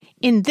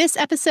In this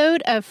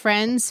episode of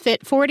Friends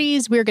Fit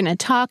 40s, we're going to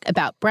talk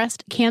about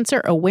Breast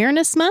Cancer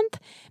Awareness Month,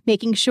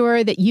 making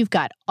sure that you've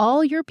got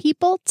all your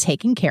people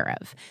taken care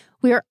of.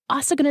 We are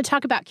also going to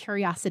talk about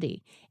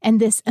curiosity and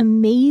this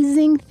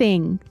amazing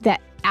thing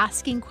that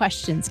asking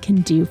questions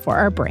can do for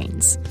our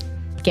brains.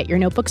 Get your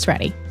notebooks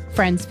ready.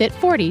 Friends Fit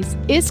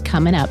 40s is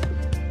coming up.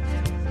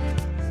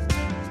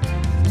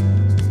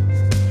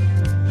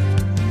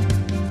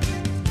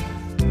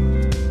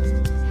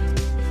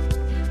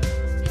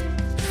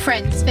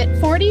 Friends Fit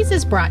 40s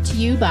is brought to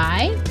you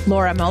by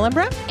Laura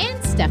Mullenbrook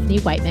and Stephanie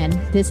Whiteman.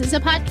 This is a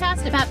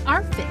podcast about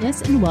our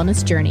fitness and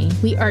wellness journey.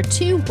 We are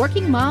two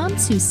working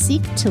moms who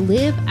seek to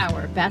live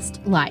our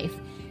best life.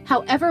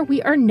 However,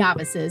 we are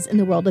novices in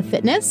the world of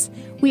fitness.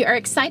 We are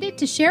excited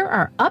to share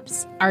our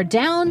ups, our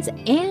downs,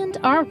 and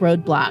our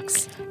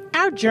roadblocks.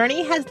 Our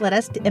journey has led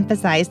us to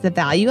emphasize the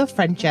value of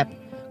friendship,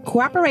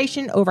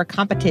 cooperation over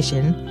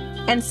competition,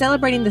 and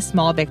celebrating the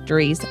small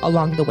victories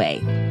along the way.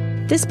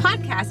 This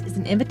podcast is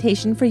an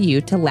invitation for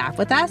you to laugh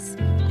with us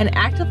and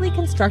actively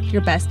construct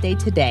your best day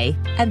today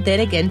and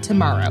then again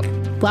tomorrow.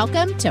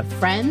 Welcome to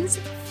Friends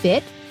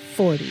Fit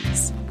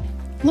 40s.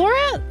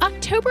 Laura,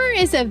 October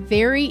is a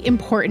very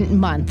important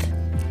month.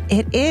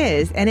 It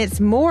is, and it's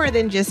more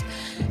than just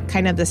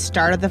kind of the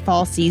start of the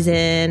fall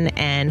season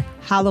and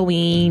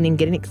Halloween and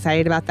getting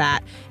excited about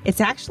that.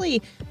 It's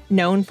actually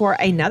known for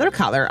another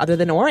color other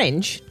than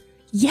orange.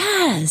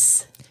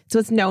 Yes. So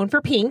it's known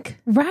for pink.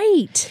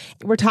 Right.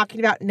 We're talking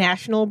about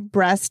National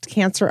Breast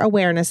Cancer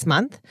Awareness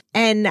Month.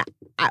 And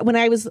when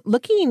I was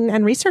looking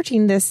and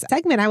researching this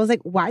segment, I was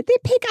like, why'd they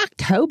pick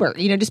October?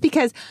 You know, just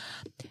because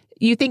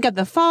you think of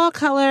the fall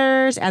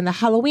colors and the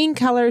Halloween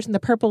colors and the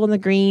purple and the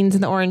greens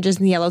and the oranges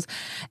and the yellows,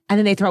 and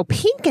then they throw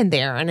pink in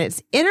there. And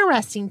it's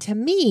interesting to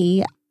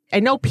me. I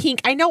know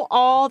pink. I know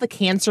all the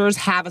cancers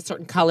have a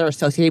certain color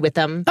associated with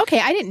them. Okay,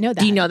 I didn't know that.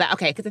 Do you know that?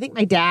 Okay, because I think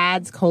my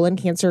dad's colon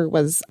cancer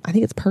was, I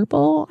think it's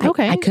purple.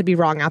 Okay. I could be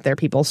wrong out there,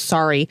 people.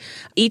 Sorry.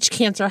 Each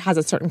cancer has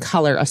a certain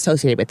color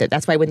associated with it.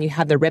 That's why when you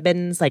have the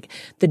ribbons, like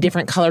the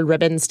different colored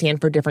ribbons stand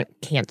for different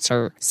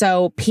cancer.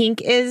 So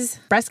pink is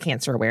breast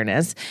cancer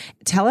awareness.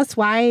 Tell us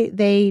why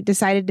they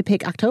decided to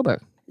pick October.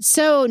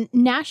 So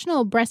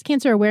National Breast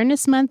Cancer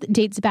Awareness Month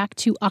dates back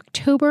to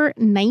October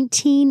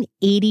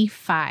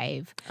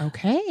 1985.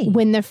 Okay.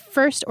 When the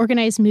first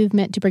organized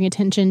movement to bring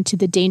attention to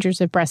the dangers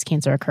of breast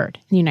cancer occurred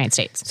in the United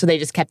States. So they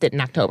just kept it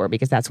in October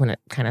because that's when it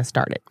kind of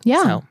started.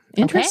 Yeah. So,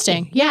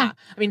 interesting. Okay. Yeah.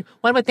 I mean,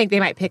 one would think they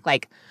might pick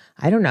like,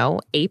 I don't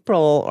know,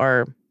 April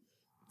or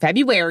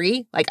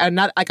February, like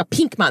a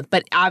pink month.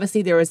 But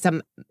obviously there was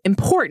some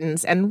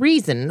importance and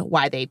reason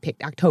why they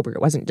picked October.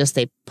 It wasn't just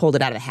they pulled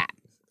it out of the hat.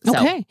 So.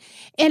 Okay.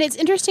 And it's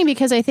interesting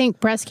because I think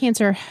breast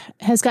cancer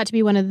has got to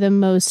be one of the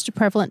most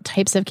prevalent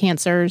types of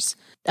cancers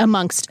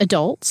amongst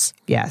adults.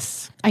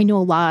 Yes. I know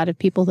a lot of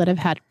people that have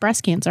had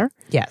breast cancer.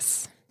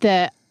 Yes.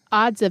 The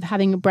odds of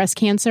having breast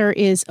cancer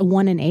is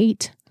 1 in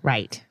 8.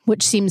 Right.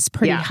 Which seems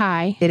pretty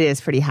high. It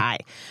is pretty high.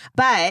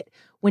 But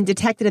when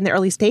detected in the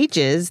early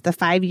stages, the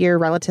 5-year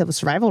relative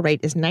survival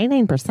rate is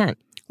 99%.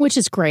 Which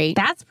is great.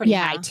 That's pretty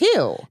high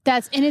too.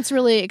 And it's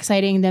really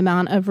exciting the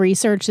amount of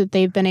research that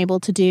they've been able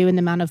to do and the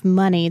amount of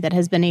money that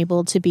has been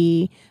able to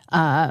be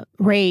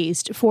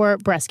raised for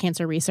breast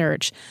cancer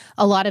research.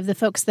 A lot of the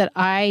folks that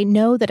I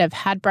know that have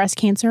had breast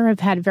cancer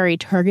have had very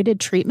targeted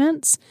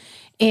treatments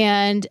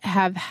and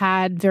have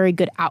had very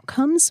good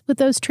outcomes with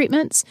those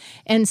treatments.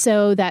 And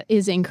so that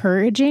is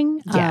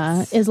encouraging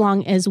as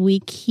long as we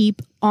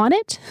keep on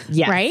it,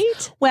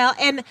 right? Well,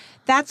 and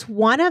that's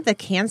one of the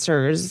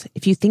cancers,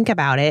 if you think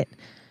about it,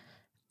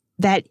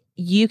 that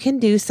you can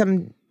do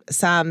some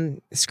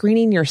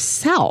screening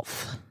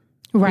yourself,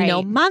 right? You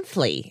know,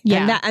 monthly.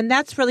 Yeah. And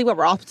that's really what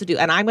we're all supposed to do.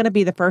 And I'm going to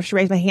be the first to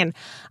raise my hand.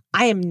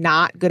 I am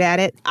not good at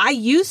it. I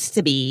used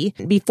to be,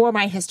 before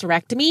my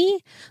hysterectomy,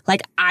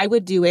 like I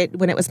would do it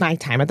when it was my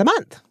time of the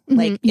month,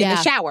 like in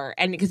the shower.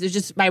 And because it's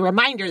just my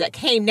reminder that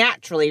came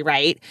naturally,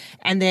 right?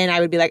 And then I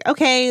would be like,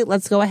 okay,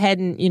 let's go ahead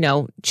and, you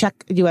know,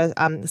 do a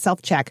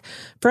self-check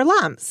for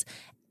lumps.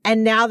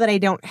 And now that I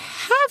don't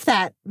have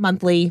that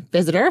monthly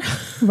visitor,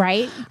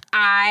 right,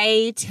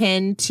 I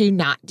tend to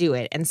not do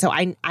it. And so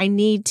I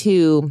need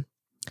to,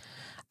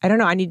 I don't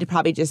know, I need to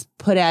probably just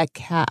put a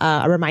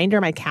reminder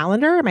on my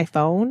calendar, on my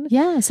phone.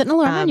 Yeah, set an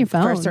alarm on your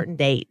phone. For a certain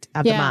date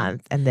of the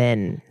month. And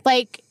then.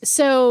 Like,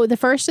 so the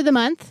first of the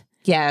month.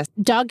 Yes.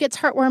 Dog gets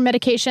heartworm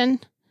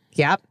medication.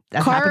 Yep.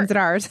 That happens at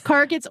ours.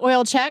 Car gets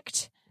oil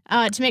checked.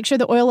 To make sure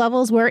the oil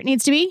level is where it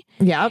needs to be.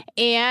 Yep.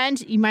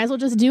 And you might as well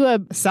just do a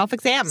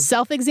self-exam.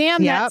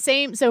 That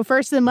same. So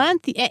first of the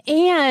month.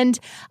 And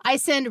I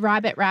send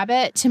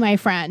Rabbit to my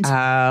friend.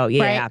 Oh,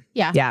 yeah. Right?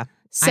 Yeah. Yeah.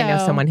 So, I know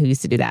someone who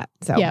used to do that.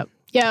 So.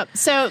 Yep.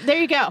 So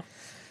there you go.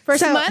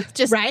 First of the month,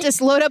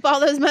 just load up all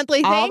those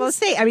monthly things. All those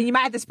things. I mean, you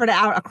might have to spread it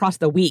out across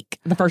the week,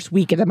 the first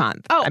week of the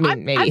month. Oh, I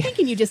mean, maybe. I'm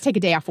thinking you just take a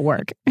day off of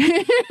work. I don't know.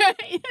 I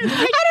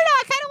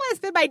kind of want to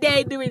spend my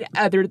day doing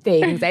other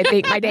things. I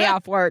think my day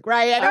off work,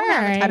 right? I don't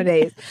have a ton of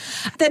days.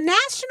 The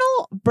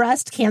National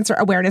Breast Cancer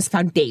Awareness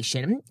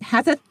Foundation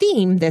has a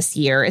theme this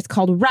year. It's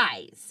called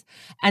RISE.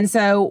 And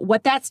so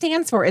what that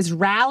stands for is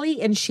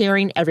Rally and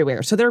Sharing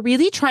Everywhere. So they're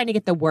really trying to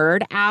get the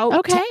word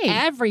out to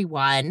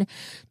everyone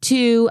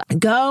to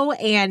go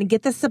and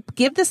give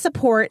the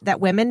support that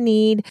women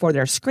need for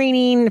their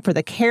screening, for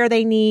the care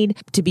they need,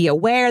 to be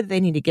aware that they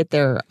need to get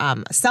their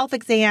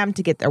self-exam,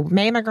 to get their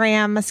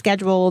mammogram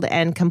scheduled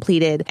and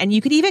completed. And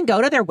you could even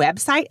go to their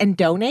website and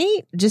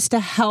donate just to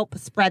help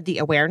spread the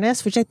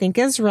awareness, which I think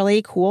is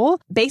really cool.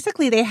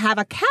 Basically, they have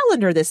a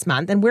calendar this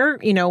month, and we're,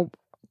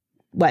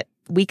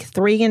 week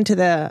 3 into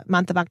the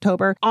month of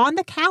October. On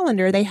the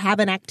calendar, they have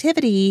an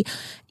activity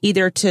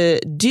either to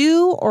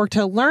do or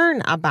to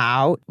learn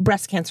about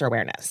breast cancer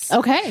awareness.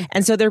 Okay.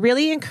 And so they're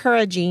really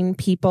encouraging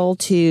people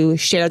to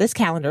share this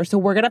calendar. So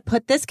we're going to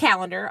put this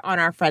calendar on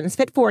our Friends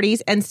Fit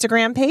 40s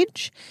Instagram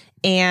page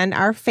and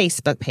our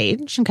Facebook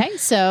page. Okay.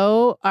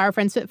 So our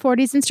Friends Fit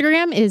 40s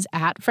Instagram is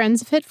at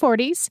Friends Fit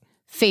 40s.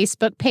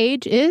 Facebook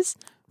page is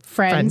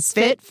Friends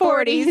Fit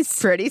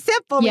 40s. Pretty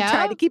simple. Yeah. We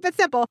try to keep it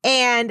simple.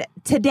 And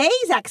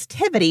today's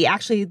activity,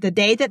 actually the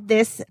day that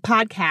this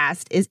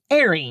podcast is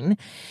airing,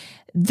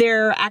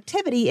 their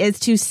activity is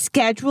to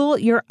schedule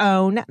your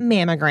own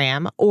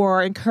mammogram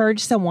or encourage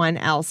someone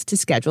else to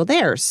schedule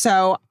theirs.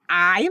 So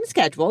I am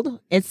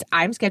scheduled.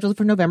 I'm scheduled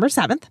for November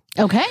 7th.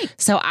 Okay.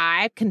 So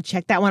I can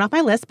check that one off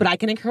my list, but I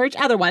can encourage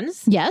other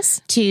ones.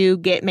 Yes.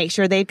 To make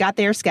sure they've got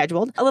theirs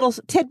scheduled. A little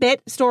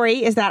tidbit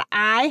story is that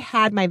I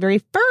had my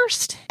very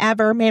first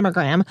ever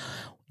mammogram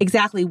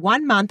exactly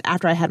 1 month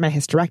after I had my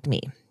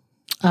hysterectomy.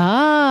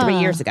 3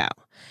 years ago.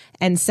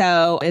 And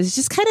so it's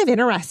just kind of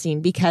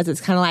interesting because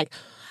it's kind of like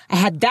I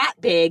had that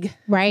big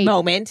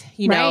moment,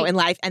 in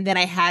life. And then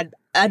I had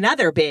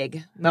another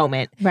big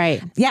moment.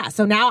 Right. Yeah.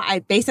 So now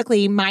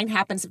mine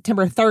happened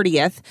September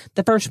 30th.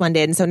 The first one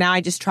did. And so now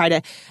I just try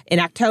to, in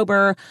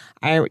October,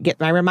 I get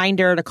my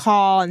reminder to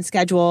call and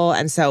schedule.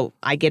 And so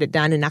I get it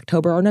done in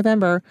October or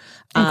November.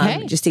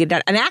 Just to get it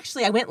done. And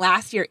actually I went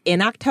last year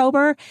in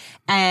October,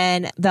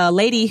 and the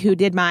lady who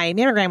did my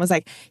mammogram was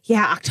like,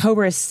 yeah,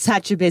 October is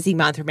such a busy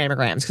month for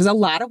mammograms because a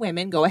lot of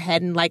women go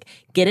ahead and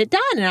get it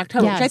done in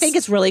October, which I think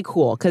is really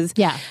cool because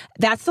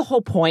that's the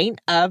whole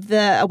point of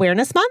the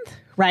awareness month.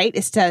 Right,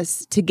 is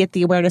to get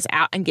the awareness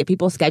out and get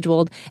people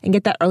scheduled and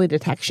get that early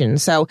detection.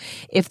 So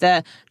if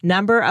the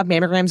number of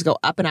mammograms go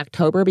up in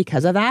October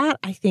because of that,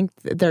 I think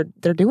they're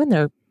doing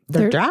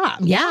their job.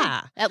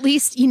 Yeah. At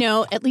least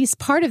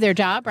part of their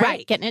job,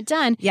 right? Getting it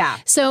done. Yeah.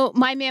 So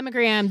my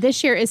mammogram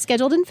this year is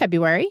scheduled in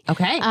February.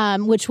 Okay.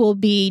 Which will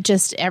be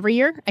just every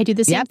year. I do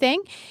the same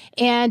thing.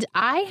 And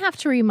I have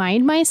to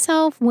remind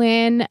myself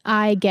when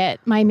I get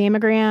my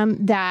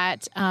mammogram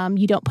that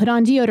you don't put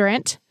on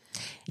deodorant.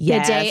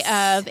 Yes. The day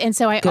of. And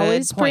so I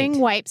always bring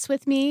wipes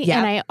with me,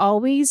 and I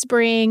always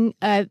bring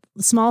a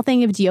small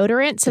thing of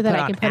deodorant so that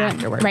I can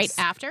put it right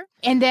after.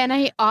 And then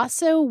I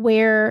also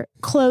wear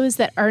clothes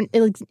that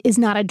is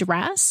not a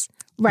dress.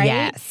 Right.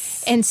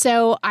 Yes. And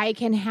so I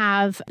can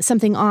have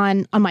something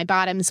on my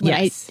bottoms when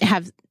I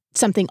have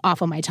something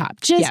off on my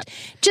top. Just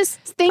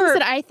things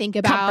that I think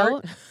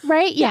about. Comfort.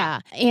 Right?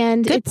 Yeah.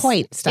 And good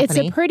point,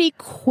 Stephanie. It's a pretty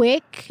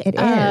quick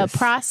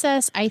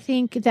process. I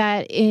think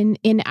that in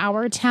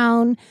our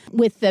town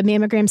with the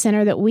mammogram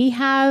center that we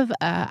have,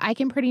 I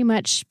can pretty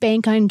much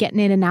bank on getting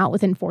in and out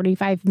within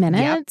 45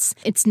 minutes.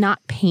 Yep. It's not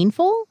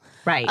painful.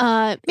 Right.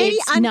 Maybe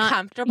it's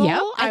uncomfortable.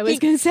 I was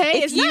going to say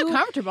it's not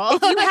comfortable.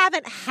 If you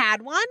haven't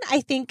had one,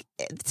 I think,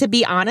 to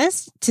be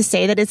honest, to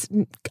say that it's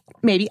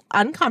maybe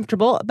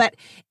uncomfortable, but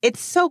it's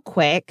so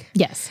quick.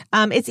 Yes.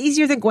 It's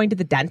easier than going to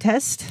the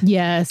dentist.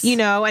 Yes.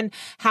 And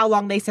how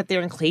long they sit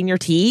there and clean your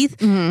teeth.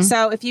 Mm-hmm.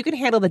 So if you can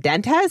handle the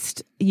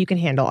dentist, you can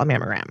handle a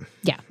mammogram.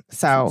 Yeah.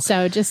 So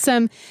just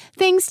some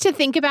things to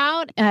think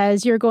about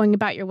as you're going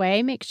about your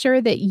way. Make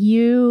sure that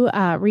you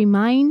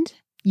remind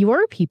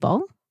your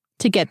people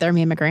to get their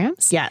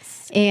mammograms.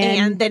 Yes.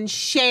 And then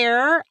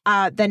share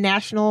the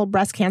National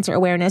Breast Cancer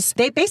Awareness.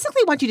 They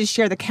basically want you to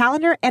share the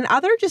calendar and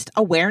other just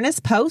awareness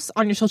posts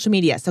on your social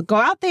media. So go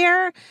out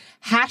there,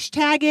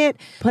 hashtag it,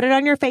 put it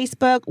on your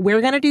Facebook.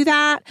 We're going to do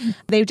that.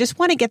 They just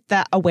want to get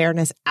the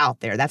awareness out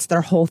there. That's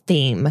their whole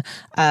theme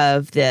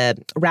of the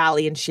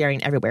Rally and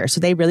Sharing Everywhere. So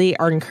they really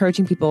are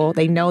encouraging people.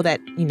 They know that,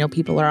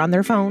 people are on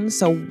their phones.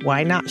 So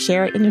why not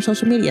share it in your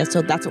social media?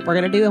 So that's what we're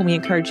going to do. And we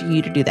encourage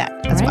you to do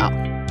that as well.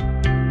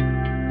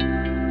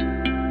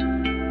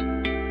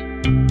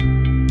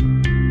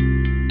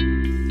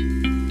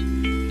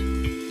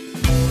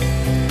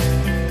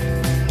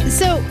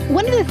 So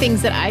one of the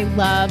things that I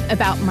love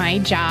about my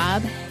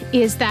job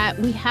is that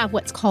we have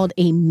what's called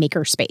a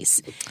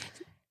makerspace.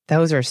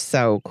 Those are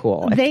so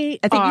cool. I think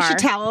you should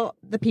tell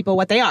the people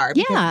what they are.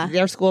 Because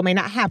their school may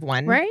not have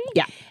one. Right?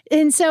 Yeah.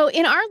 And so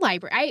in our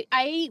library,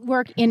 I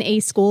work in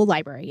a school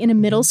library, in a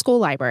middle school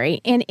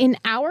library. And in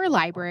our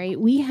library,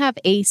 we have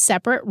a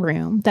separate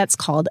room that's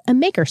called a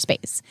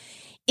makerspace.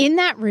 In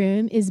that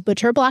room is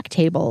butcher block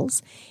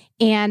tables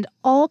and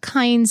all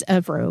kinds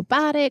of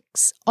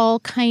robotics, all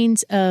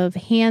kinds of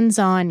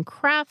hands-on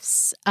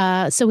crafts.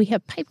 So we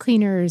have pipe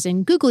cleaners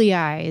and googly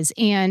eyes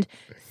and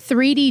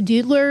 3D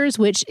doodlers,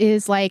 which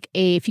is like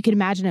if you could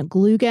imagine a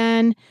glue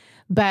gun,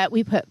 but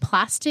we put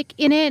plastic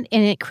in it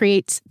and it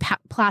creates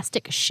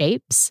plastic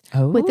shapes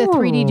with the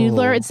 3D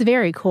doodler. It's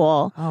very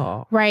cool.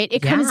 Right?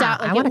 It comes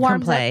out like it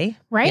warms up.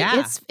 Right?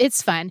 Yeah.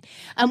 It's fun.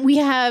 We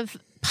have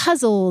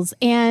puzzles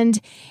and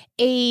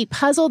a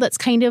puzzle that's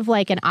kind of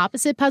like an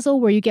opposite puzzle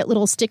where you get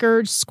little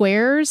sticker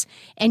squares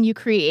and you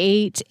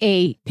create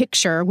a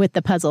picture with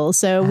the puzzle.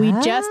 So we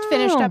just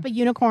finished up a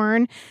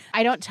unicorn.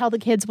 I don't tell the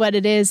kids what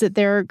it is that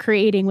they're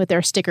creating with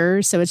their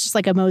stickers. So it's just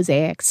like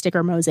a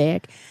sticker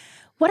mosaic.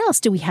 What else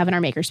do we have in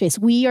our makerspace?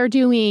 We are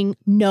doing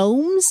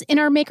gnomes in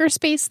our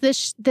makerspace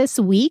this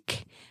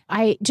week.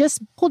 I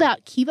just pulled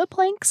out Kiva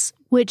planks,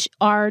 which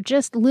are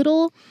just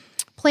little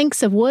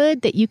planks of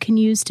wood that you can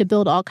use to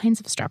build all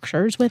kinds of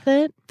structures with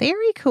it.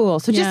 Very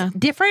cool. So just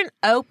different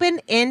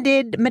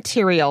open-ended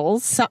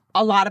materials,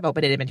 a lot of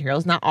open-ended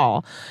materials, not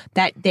all,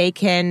 that they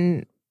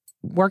can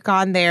work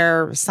on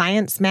their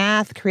science,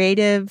 math,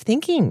 creative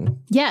thinking.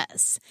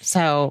 Yes.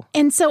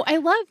 And so I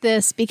love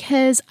this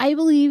because I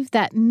believe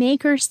that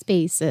maker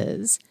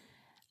spaces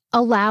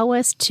allow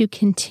us to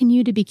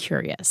continue to be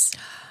curious.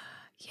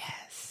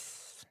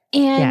 Yes.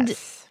 And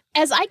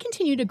as I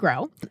continue to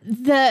grow,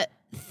 the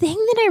thing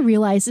that I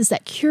realize is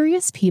that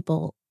curious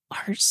people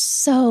are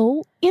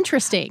so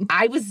interesting.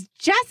 I was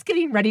just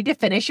getting ready to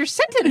finish your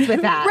sentence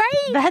with that.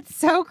 Right? That's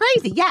so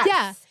crazy. Yes.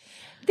 Yeah.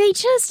 They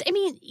just,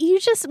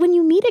 when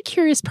you meet a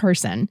curious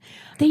person,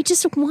 they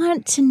just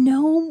want to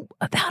know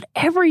about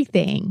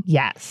everything.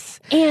 Yes.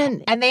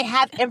 And they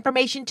have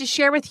information to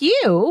share with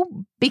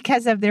you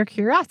because of their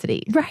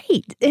curiosity.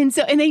 Right. And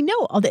they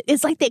know all that.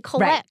 It's like they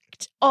collect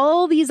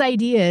all these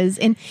ideas.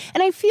 And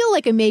I feel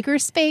like a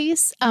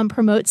makerspace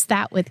promotes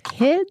that with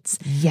kids.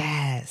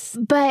 Yes.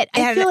 But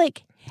I feel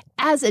like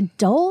as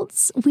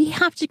adults, we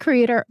have to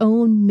create our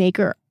own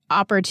maker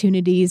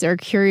opportunities or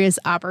curious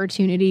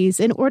opportunities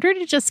in order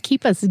to just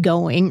keep us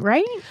going,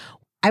 right?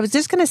 I was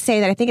just going to say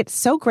that I think it's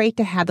so great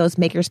to have those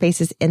maker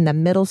spaces in the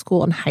middle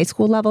school and high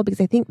school level, because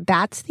I think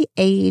that's the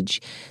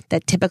age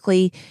that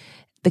typically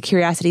the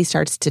curiosity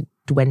starts to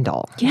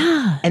dwindle.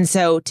 Yeah. And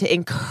so to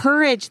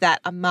encourage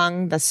that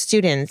among the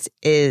students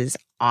is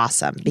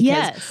awesome,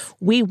 because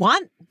we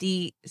want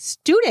the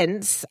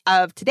students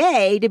of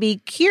today to be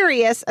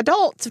curious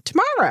adults of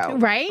tomorrow.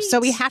 Right. So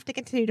we have to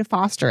continue to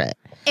foster it.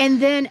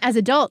 And then as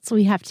adults,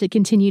 we have to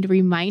continue to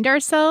remind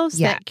ourselves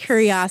that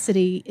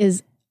curiosity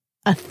is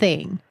a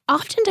thing.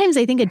 Oftentimes,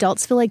 I think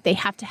adults feel like they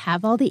have to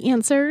have all the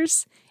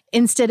answers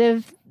instead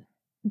of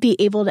be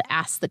able to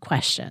ask the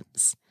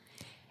questions.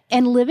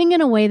 And living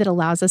in a way that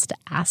allows us to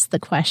ask the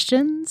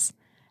questions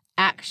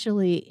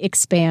actually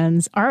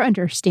expands our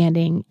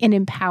understanding and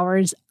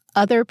empowers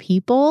other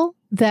people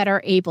that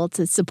are able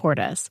to support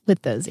us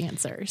with those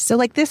answers. So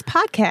like this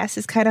podcast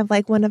is kind of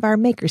like one of our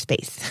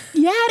makerspace.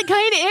 Yeah, it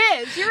kind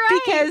of is. You're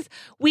right. Because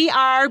we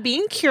are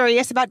being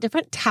curious about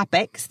different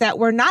topics that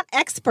we're not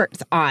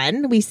experts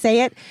on. We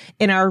say it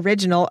in our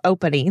original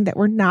opening that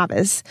we're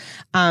novice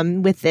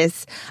with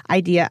this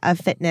idea of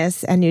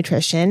fitness and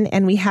nutrition.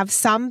 And we have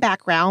some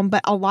background,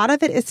 but a lot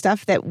of it is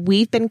stuff that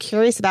we've been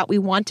curious about. We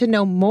want to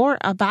know more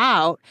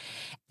about.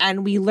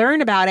 And we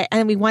learn about it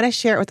and we want to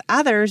share it with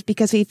others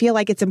because we feel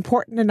like it's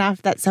important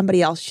enough that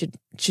somebody else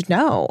should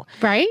know.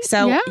 Right?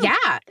 So,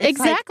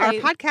 exactly.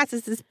 Like our podcast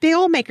is this big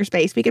old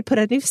makerspace. We could put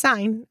a new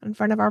sign in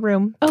front of our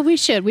room. Oh, we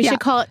should. We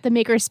should call it the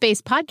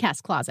Makerspace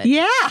Podcast Closet.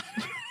 Yeah.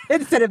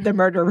 Instead of the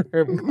murder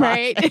room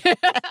closet. Right.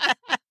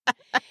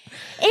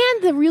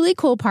 And the really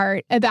cool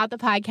part about the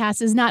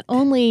podcast is not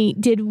only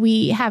did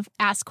we have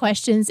asked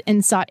questions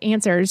and sought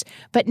answers,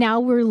 but now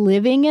we're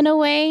living in a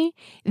way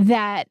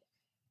that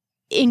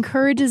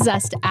encourages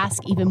us to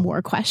ask even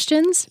more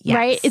questions,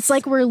 right? It's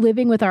like we're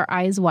living with our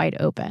eyes wide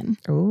open.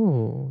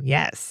 Oh,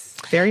 yes.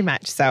 Very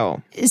much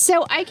so.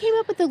 So I came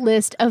up with a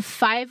list of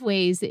 5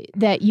 ways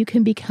that you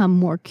can become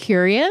more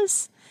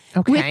curious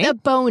with a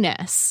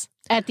bonus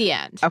at the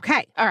end.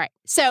 Okay. All right.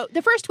 So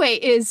the first way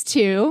is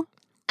to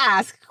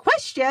ask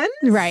questions.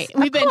 Right.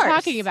 We've been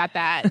talking about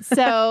that.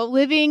 So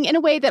living in a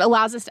way that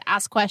allows us to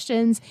ask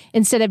questions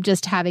instead of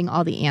just having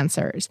all the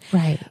answers.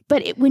 Right.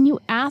 But when you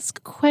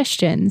ask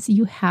questions,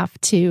 you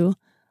have to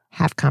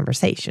have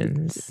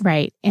conversations.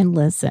 Right. And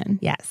listen.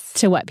 Yes.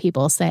 To what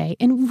people say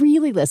and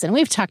really listen.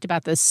 We've talked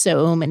about this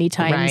so many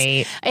times.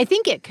 Right. I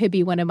think it could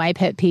be one of my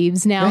pet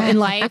peeves now in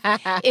life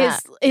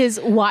is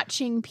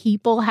watching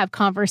people have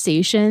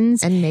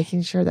conversations. And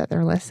making sure that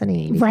they're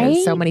listening. Because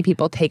right. so many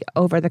people take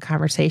over the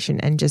conversation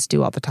and just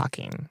do all the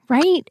talking.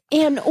 Right.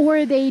 And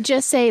or they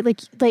just say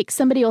like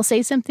somebody will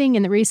say something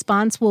and the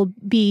response will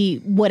be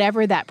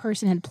whatever that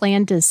person had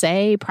planned to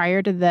say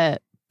prior to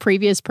the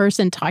previous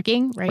person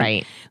talking, right?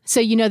 Right. So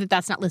you know that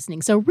that's not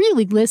listening. So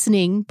really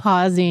listening,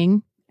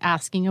 pausing,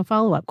 asking a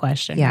follow-up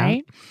question,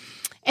 right?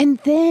 And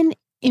then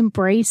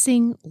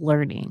embracing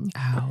learning.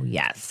 Oh,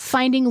 yes.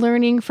 Finding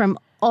learning from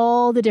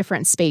all the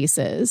different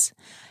spaces.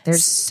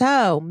 There's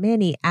so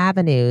many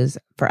avenues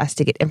for us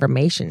to get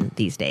information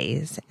these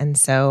days. And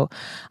so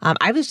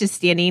I was just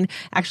standing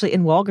actually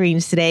in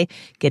Walgreens today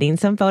getting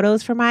some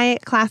photos for my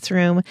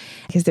classroom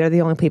because they're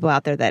the only people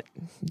out there that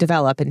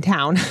develop in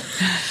town.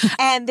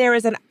 And there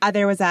was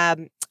a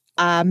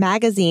a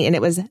magazine, and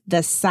it was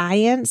The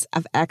Science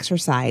of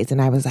Exercise.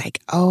 And I was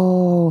like,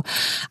 oh,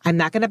 I'm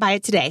not going to buy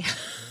it today.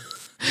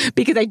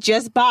 Because I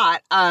just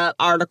bought an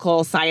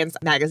article, Science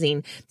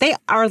magazine. They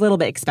are a little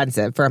bit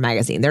expensive for a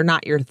magazine. They're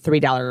not your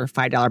 $3 or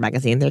 $5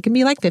 magazine. They can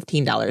be like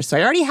 $15. So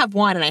I already have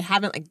one and I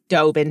haven't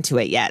dove into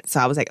it yet. So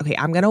I was like, okay,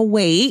 I'm going to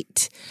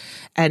wait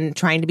and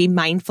trying to be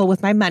mindful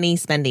with my money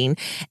spending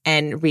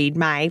and read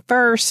my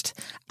first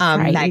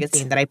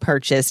magazine that I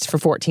purchased for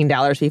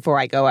 $14 before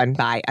I go and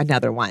buy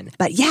another one.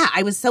 But yeah,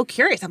 I was so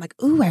curious. I'm like,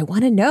 ooh, I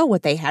want to know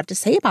what they have to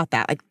say about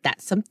that. Like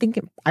that's something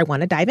I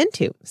want to dive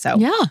into. So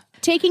yeah.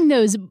 Taking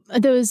those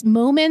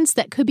moments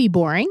that could be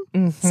boring,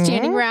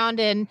 standing around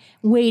and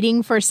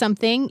waiting for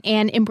something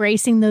and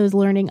embracing those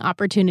learning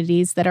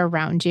opportunities that are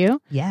around you.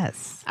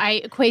 Yes.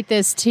 I equate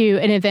this to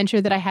an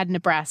adventure that I had in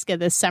Nebraska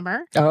this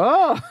summer.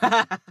 Oh,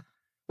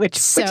 which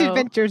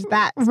adventure's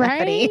that,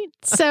 Stephanie? Right?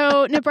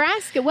 So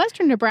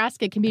western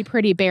Nebraska can be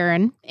pretty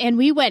barren. And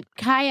we went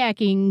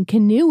kayaking,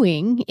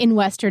 canoeing in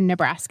western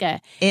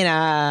Nebraska. In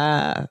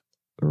a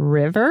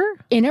river?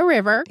 In a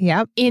river.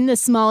 Yep. In the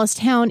smallest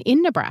town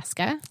in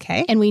Nebraska.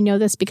 Okay. And we know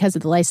this because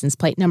of the license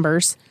plate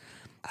numbers.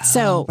 Oh,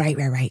 so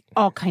right.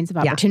 All kinds of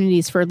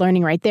opportunities for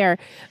learning right there.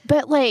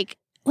 But like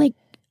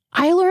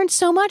I learned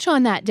so much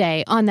on that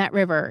day on that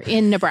river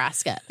in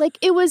Nebraska. Like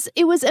it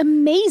was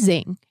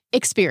amazing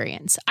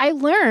experience. I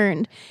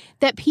learned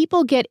that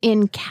people get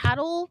in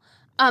cattle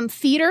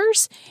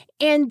feeders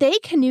and they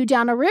canoe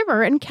down a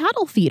river in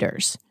cattle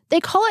feeders.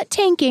 They call it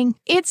tanking.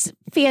 It's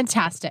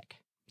fantastic.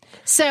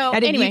 So now,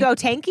 did you go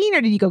tanking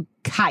or did you go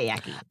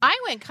kayaking? I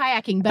went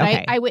kayaking, but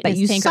I witnessed but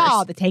you tankers.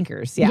 saw the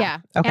tankers. Yeah.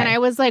 Okay. And I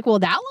was like, well,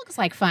 that looks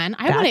like fun.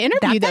 I want to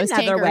interview those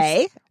tankers. Another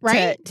way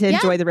right? to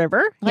enjoy the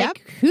river. Like,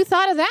 who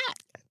thought of that?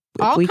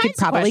 We could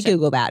probably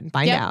Google that and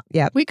find out.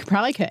 Yep. We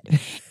probably could.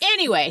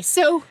 Anyway,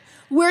 so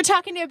we're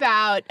talking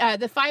about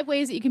the 5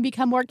 ways that you can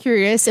become more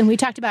curious. And we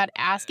talked about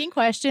asking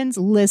questions,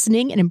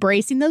 listening, and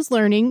embracing those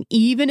learning,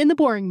 even in the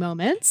boring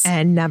moments.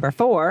 And number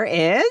 4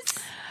 is...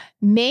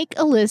 make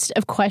a list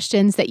of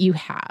questions that you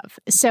have.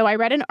 So I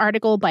read an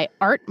article by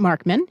Art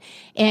Markman,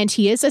 and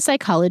he is a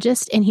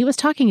psychologist, and he was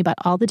talking about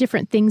all the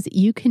different things that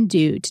you can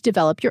do to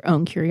develop your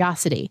own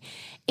curiosity.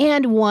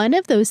 And one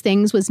of those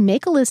things was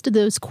make a list of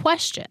those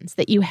questions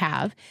that you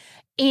have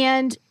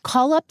and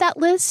call up that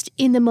list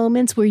in the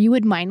moments where you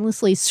would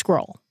mindlessly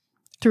scroll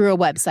through a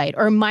website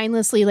or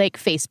mindlessly like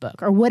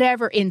Facebook or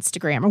whatever,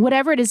 Instagram or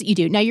whatever it is that you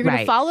do. Now you're going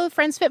to follow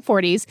Friends Fit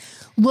 40s,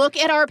 look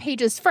at our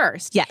pages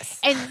first. Yes.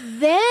 And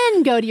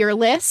then go to your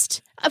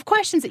list of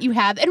questions that you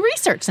have and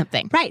research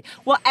something. Right.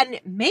 Well, and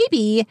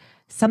maybe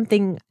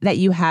something that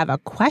you have a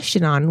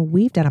question on,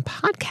 we've done a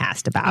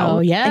podcast about. Oh,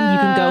 yeah. And you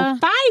can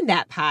go find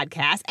that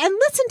podcast and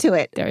listen to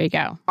it. There you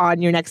go.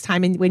 On your next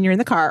time when you're in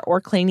the car or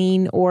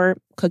cleaning or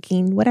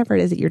cooking, whatever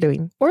it is that you're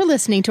doing. Or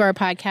listening to our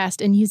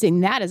podcast and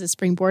using that as a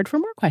springboard for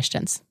more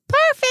questions.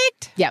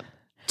 Perfect. Yep.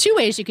 2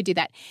 ways you could do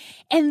that.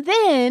 And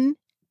then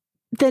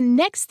the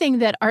next thing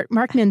that Art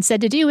Markman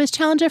said to do is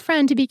challenge a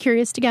friend to be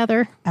curious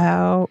together.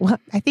 Oh, well,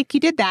 I think you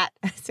did that.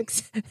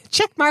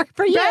 Check mark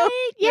for you.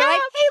 Right? Yeah. You're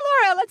like,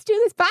 hey, Laura, let's do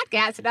this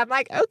podcast. And I'm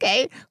like,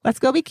 okay, let's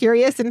go be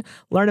curious and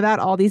learn about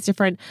all these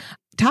different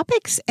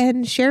topics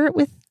and share it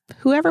with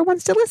whoever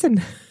wants to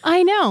listen.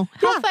 I know.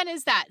 How fun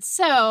is that?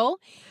 So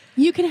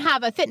you can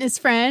have a fitness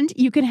friend.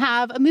 You can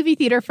have a movie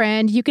theater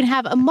friend. You can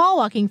have a mall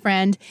walking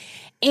friend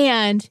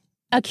and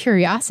a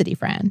curiosity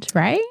friend,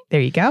 right?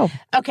 There you go.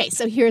 Okay,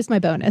 so here's my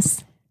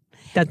bonus.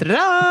 Da, da,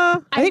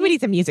 da. I think we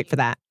need some music for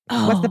that.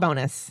 Oh. What's the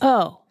bonus?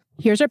 Oh,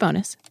 here's our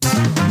bonus.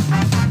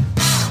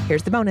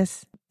 Here's the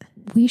bonus.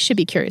 We should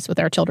be curious with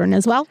our children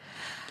as well.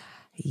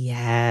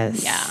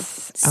 Yes. Yeah.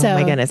 Oh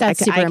my goodness. That's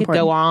super I could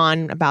important. go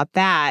on about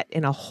that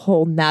in a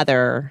whole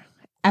nother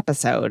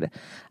episode,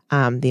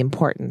 the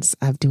importance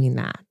of doing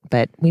that.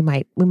 But we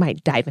might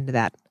dive into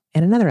that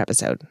in another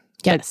episode.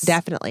 Yes. But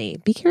definitely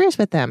be curious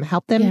with them.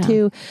 Help them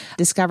to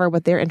discover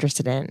what they're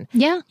interested in.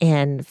 Yeah.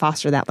 And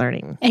foster that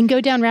learning. And go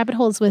down rabbit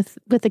holes with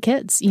the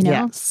kids, you know?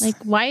 Yes. Like,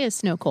 why is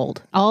snow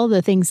cold? All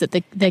the things that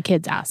the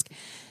kids ask.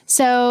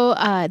 So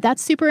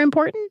that's super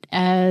important.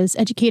 As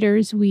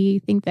educators, we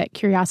think that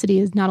curiosity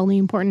is not only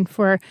important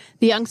for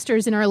the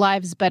youngsters in our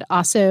lives, but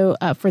also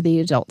for the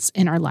adults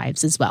in our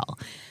lives as well.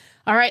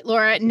 All right,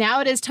 Laura,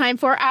 now it is time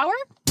for our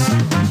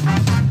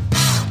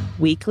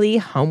weekly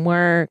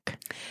homework.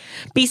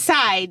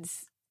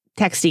 Besides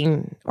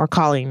texting or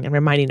calling and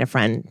reminding a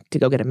friend to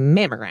go get a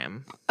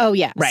mammogram. Oh,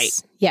 yes. Right.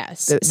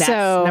 Yes. So that's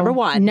number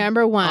one.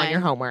 Number one. On your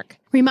homework.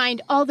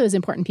 Remind all those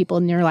important people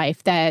in your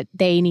life that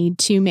they need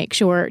to make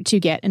sure to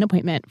get an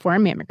appointment for a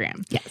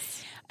mammogram.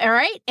 Yes. All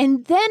right.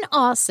 And then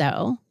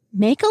also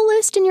make a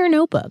list in your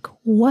notebook.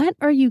 What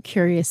are you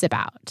curious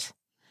about?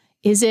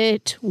 Is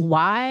it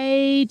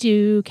why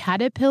do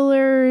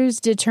caterpillars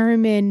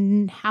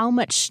determine how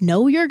much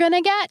snow you're going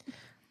to get?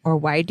 Or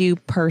why do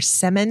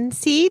persimmon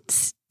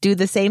seeds do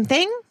the same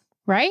thing?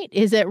 Right?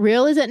 Is it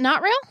real? Is it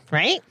not real?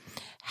 Right?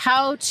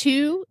 How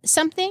to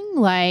something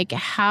like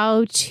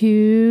how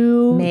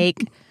to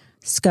make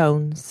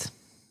scones.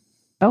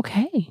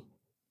 Okay.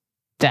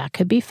 That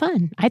could be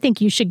fun. I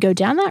think you should go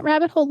down that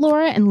rabbit hole,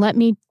 Laura, and let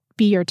me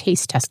be your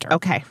taste tester.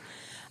 Okay.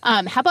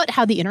 How about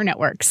how the internet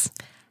works?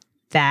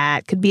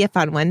 That could be a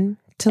fun one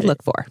to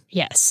look for.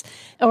 Yes.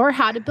 Or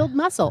how to build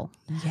muscle.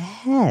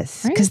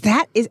 Yes. Because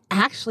that is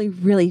actually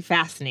really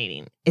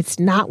fascinating. It's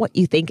not what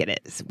you think it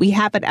is. We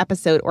have an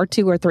episode or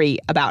 2 or 3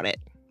 about it.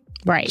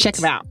 Right. Check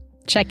them out.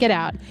 Check it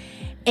out.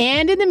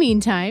 And in the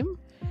meantime,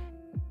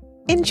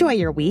 enjoy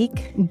your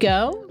week.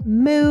 Go,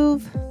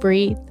 move,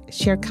 breathe,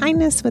 share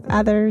kindness with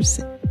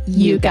others.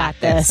 You got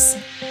this.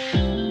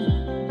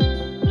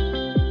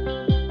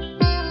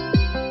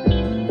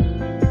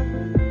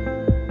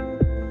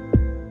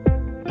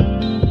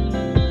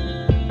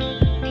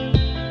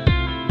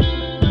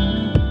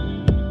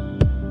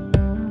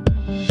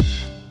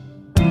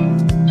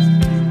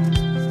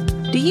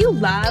 Do you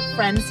love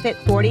Friends Fit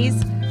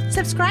 40s?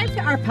 Subscribe to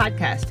our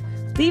podcast,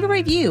 leave a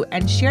review,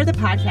 and share the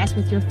podcast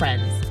with your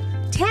friends.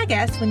 Tag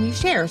us when you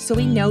share so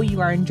we know you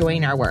are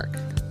enjoying our work.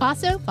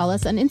 Also, follow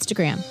us on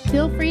Instagram.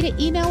 Feel free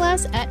to email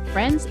us at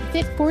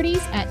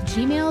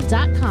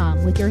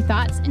friendsfit40s@gmail.com with your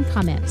thoughts and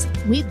comments.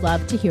 We'd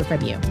love to hear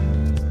from you.